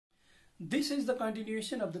This is the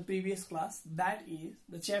continuation of the previous class, that is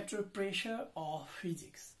the chapter Pressure of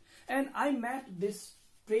Physics. And I mapped this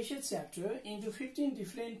pressure chapter into 15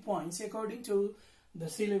 different points according to the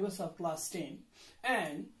syllabus of class 10.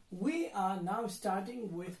 And we are now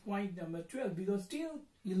starting with point number 12 because till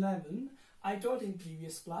 11 I taught in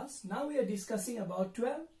previous class. Now we are discussing about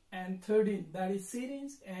 12 and 13, that is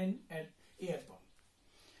syringe and air pump.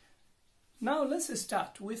 Now let's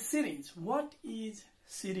start with syringe. What is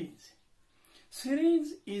syringe? Syringe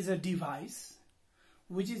is a device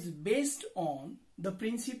which is based on the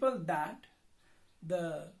principle that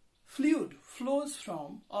the fluid flows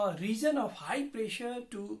from a region of high pressure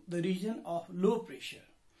to the region of low pressure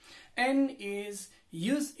and is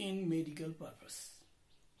used in medical purpose.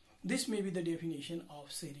 This may be the definition of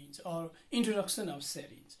syringe or introduction of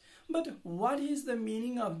syringe. But what is the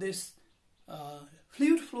meaning of this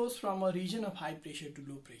fluid flows from a region of high pressure to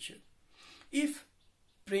low pressure? If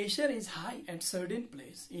pressure is high at certain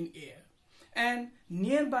place in air and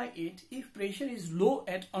nearby it if pressure is low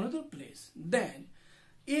at another place, then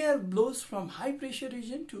air blows from high pressure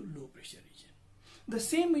region to low pressure region. The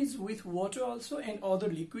same is with water also and other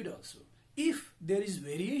liquid also. If there is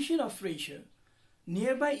variation of pressure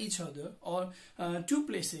nearby each other or two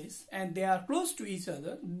places and they are close to each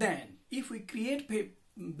other, then if we create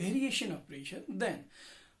variation of pressure, then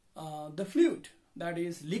the fluid, that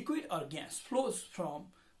is liquid or gas, flows from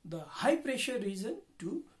the high pressure region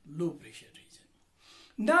to low pressure region.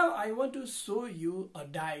 Now I want to show you a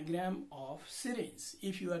diagram of syringe.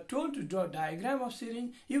 If you are told to draw a diagram of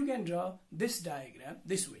syringe, you can draw this diagram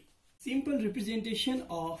this way. Simple representation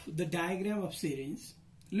of the diagram of syringe.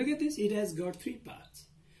 Look at this, it has got three parts.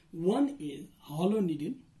 One is hollow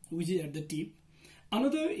needle, which is at the tip.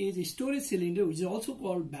 Another is a storage cylinder, which is also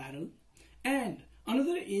called barrel. And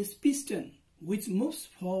another is piston, which moves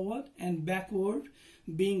forward and backward,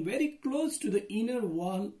 being very close to the inner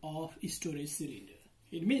wall of a storage cylinder.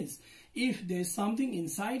 It means if there is something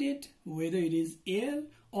inside it, whether it is air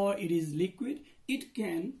or it is liquid, it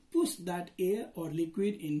can push that air or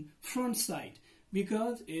liquid in front side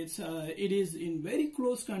because it is in very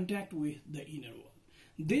close contact with the inner wall.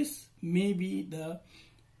 This may be the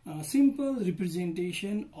simple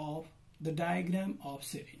representation of the diagram of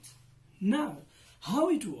syringe. Now, how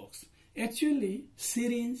it works? Actually,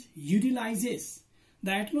 syringe utilizes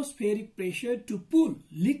the atmospheric pressure to pull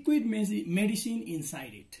liquid medicine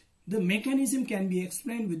inside it. The mechanism can be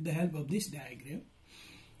explained with the help of this diagram.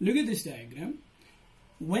 Look at this diagram.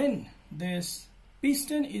 When this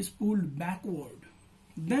piston is pulled backward,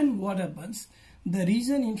 then what happens? The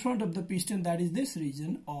region in front of the piston, that is this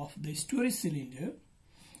region of the storage cylinder,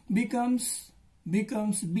 becomes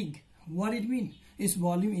big. What it means? Its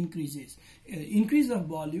volume increases. Increase of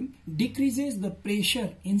volume decreases the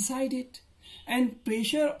pressure inside it, and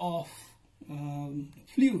pressure of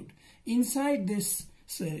fluid inside this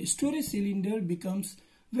storage cylinder becomes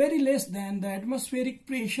very less than the atmospheric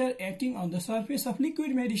pressure acting on the surface of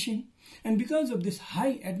liquid medicine. And because of this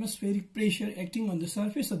high atmospheric pressure acting on the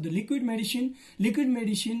surface of the liquid medicine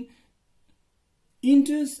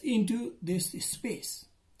enters into this space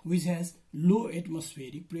which has low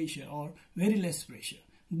atmospheric pressure or very less pressure.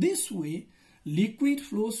 This way, liquid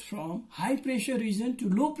flows from high pressure region to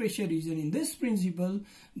low pressure region. In this principle,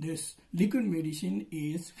 this liquid medicine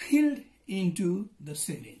is filled into the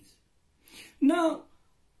syringe. Now,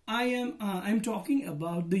 I'm talking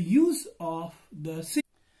about the use of the syringe.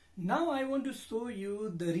 Now I want to show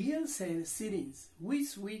you the real syringe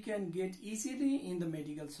which we can get easily in the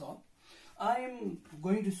medical shop. I am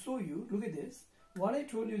going to show you, look at this, what I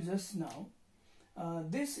told you just now.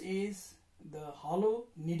 This is the hollow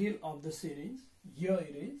needle of the syringe. Here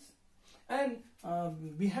it is. And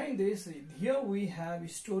behind this, here we have a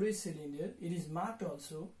storage cylinder. It is marked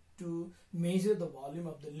also to measure the volume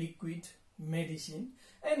of the liquid medicine.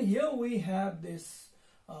 And here we have this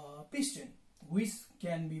piston which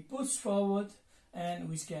can be pushed forward and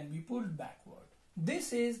which can be pulled backward.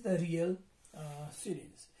 This is the real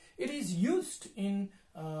syringe. It is used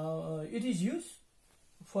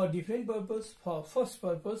for different purpose. For first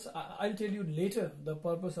purpose, I'll tell you later the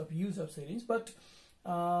purpose of use of syringe, but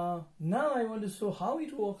now I want to show how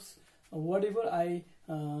it works. Whatever I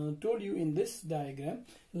told you in this diagram,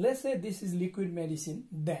 let's say this is liquid medicine,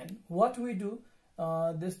 then what we do,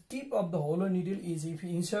 this tip of the hollow needle is if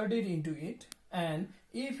inserted into it, and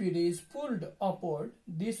if it is pulled upward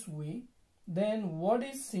this way, then what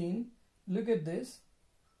is seen, look at this,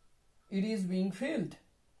 it is being filled.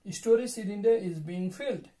 Storage cylinder is being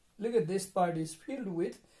filled. Look at this part is filled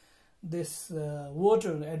with this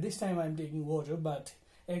water. At this time I am taking water, but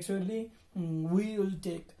actually we will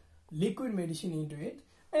take liquid medicine into it,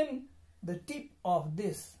 and the tip of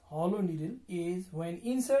this hollow needle is when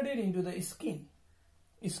inserted into the skin,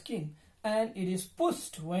 and it is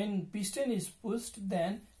pushed. When piston is pushed,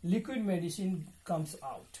 then liquid medicine comes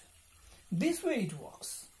out. This way it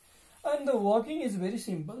works, and the working is very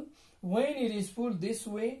simple. When it is pulled this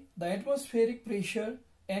way, the atmospheric pressure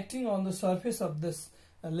acting on the surface of this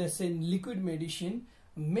let's say liquid medicine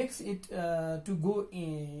makes it to go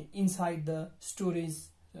inside the storage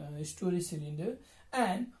cylinder,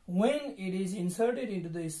 and when it is inserted into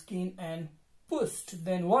the skin and pushed,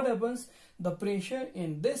 then what happens? The pressure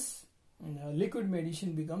in this liquid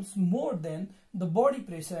medicine becomes more than the body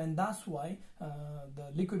pressure, and that's why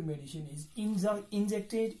the liquid medicine is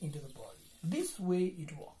injected into the body. This way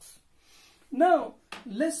it works. Now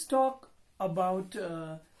let's talk about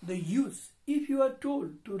the use. If you are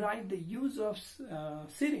told to write the use of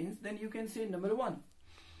syringe, then you can say number 1,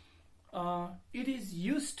 it is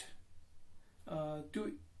used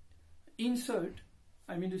to inject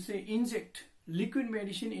liquid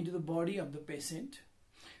medicine into the body of the patient.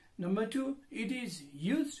 Number 2, it is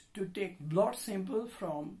used to take blood sample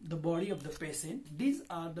from the body of the patient. These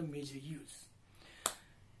are the major use.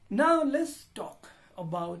 Now let's talk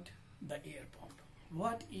about the air pump.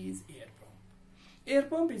 What is air pump? Air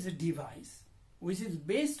pump is a device which is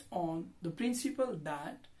based on the principle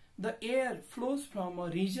that the air blows from a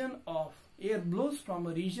region of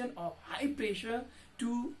high pressure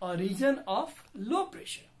to a region of low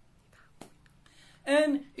pressure,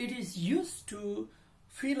 and it is used to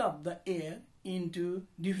fill up the air into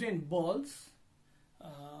different balls,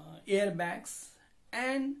 air bags,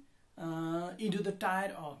 and into the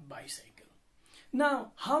tire of bicycle.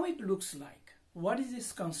 Now how it looks like, what is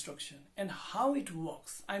its construction, and how it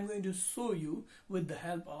works, I'm going to show you with the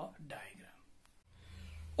help of diagram.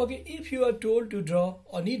 Okay, if you are told to draw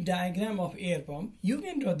a neat diagram of air pump, you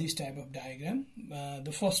can draw this type of diagram,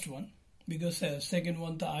 the first one, because second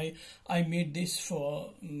one I made this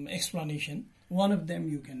for explanation. One of them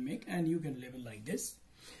you can make, and you can label like this.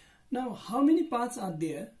 Now how many parts are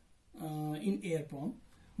there in air pump?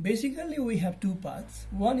 Basically we have 2 parts.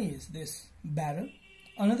 One is this barrel,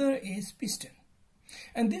 another is piston,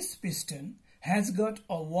 and this piston has got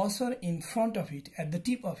a washer in front of it at the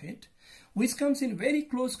tip of it, which comes in very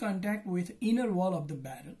close contact with inner wall of the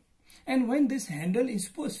barrel, and when this handle is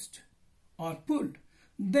pushed or pulled,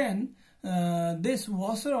 then this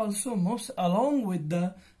washer also moves along with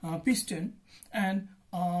the piston, and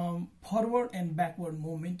forward and backward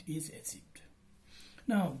movement is achieved.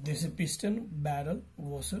 Now this is piston, barrel,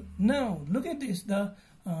 washer. Now look at this, the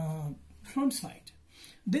front side.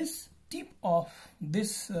 This tip of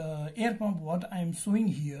this air pump, what I am showing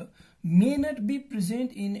here, may not be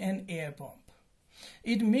present in an air pump.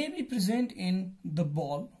 It may be present in the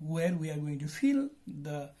ball where we are going to fill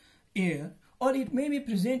the air, or it may be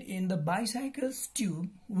present in the bicycle's tube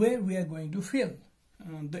where we are going to fill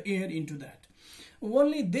the air into that.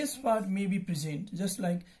 Only this part may be present, just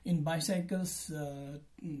like in bicycles the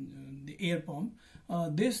air pump.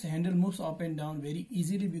 This handle moves up and down very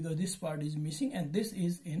easily because this part is missing, and this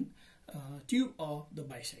is in tube of the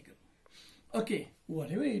bicycle. Okay,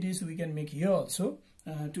 whatever it is, we can make here also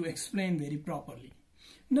to explain very properly.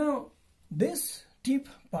 Now this tip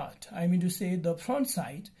part, I mean to say the front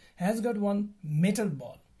side, has got one metal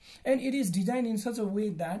ball, and it is designed in such a way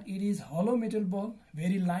that it is hollow metal ball,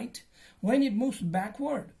 very light. When it moves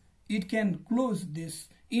backward, it can close this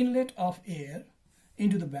inlet of air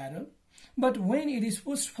into the barrel, but when it is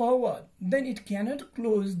pushed forward, then it cannot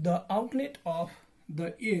close the outlet of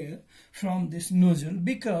the air from this nozzle,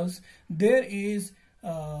 because there is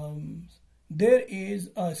a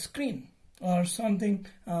screen or something,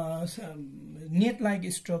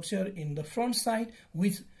 net-like structure in the front side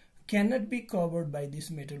which cannot be covered by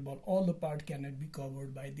this metal ball. All the part cannot be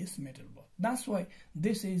covered by this metal ball. That's why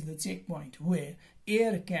this is the checkpoint where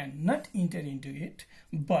air can not enter into it,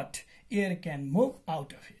 but air can move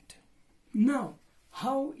out of it. Now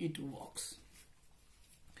how it works?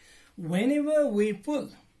 Whenever we pull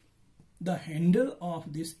the handle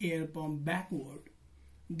of this air pump backward,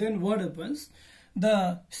 then what happens?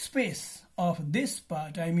 The space of this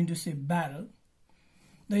part, I mean to say barrel,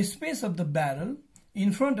 the space of the barrel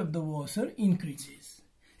in front of the washer increases.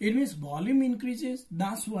 It means volume increases,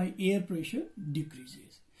 that's why air pressure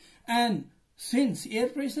decreases. And since air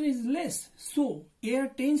pressure is less, so air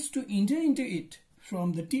tends to enter into it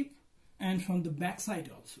from the tip and from the back side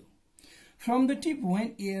also. From the tip,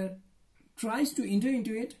 when air tries to enter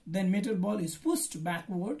into it, then metal ball is pushed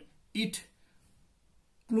backward. It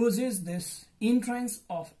closes this entrance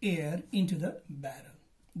of air into the barrel.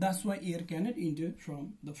 That's why air cannot enter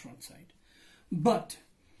from the front side. But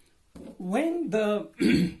when the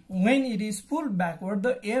when it is pulled backward,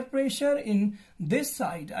 the air pressure in this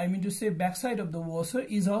side, I mean to say backside of the washer,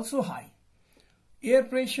 is also high. Air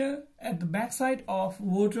pressure at the backside of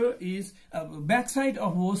washer is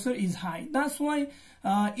high. That's why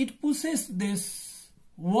it pushes this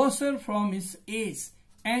washer from its edge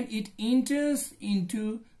and it enters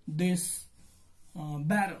into this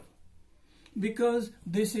barrel, because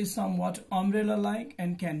this is somewhat umbrella like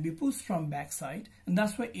and can be pushed from backside, and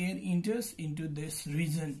that's why air enters into this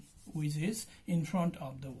region which is in front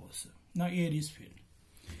of the washer. Now air is filled.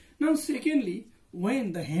 Now secondly,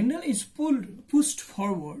 when the handle is pushed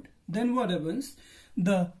forward, then what happens?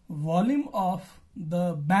 The volume of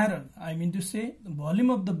the barrel, I mean to say the volume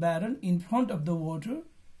of the barrel in front of the water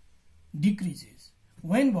decreases.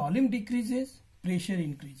 When volume decreases, pressure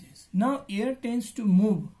increases. Now air tends to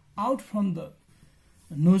move out from the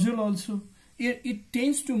nozzle also. It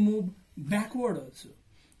tends to move backward also.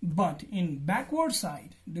 But in backward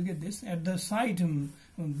side, look at this, at the side,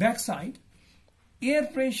 back side, air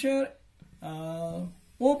pressure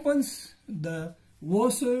opens the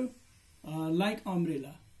washer like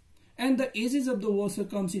umbrella, and the edges of the washer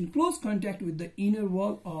comes in close contact with the inner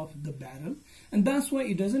wall of the barrel, and that's why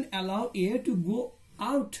it doesn't allow air to go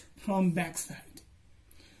out from backside.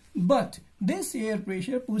 But this air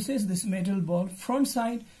pressure pushes this metal ball front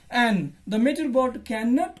side, and the metal ball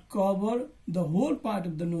cannot cover the whole part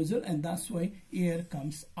of the nozzle, and that's why air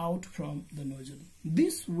comes out from the nozzle.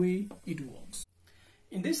 This way it works.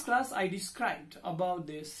 In this class, I described about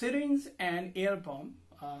the syringe and air pump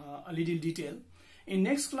a little detail. In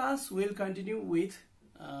next class, we'll continue with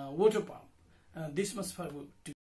water pump. This much for today.